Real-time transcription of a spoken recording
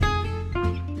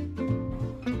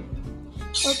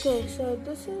Okay, so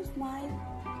this is my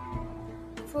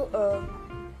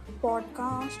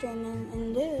podcast, and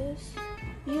in this,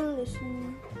 you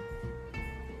listen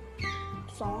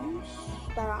songs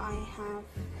that I have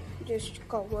just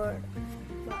covered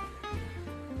by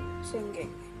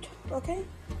singing it. Okay.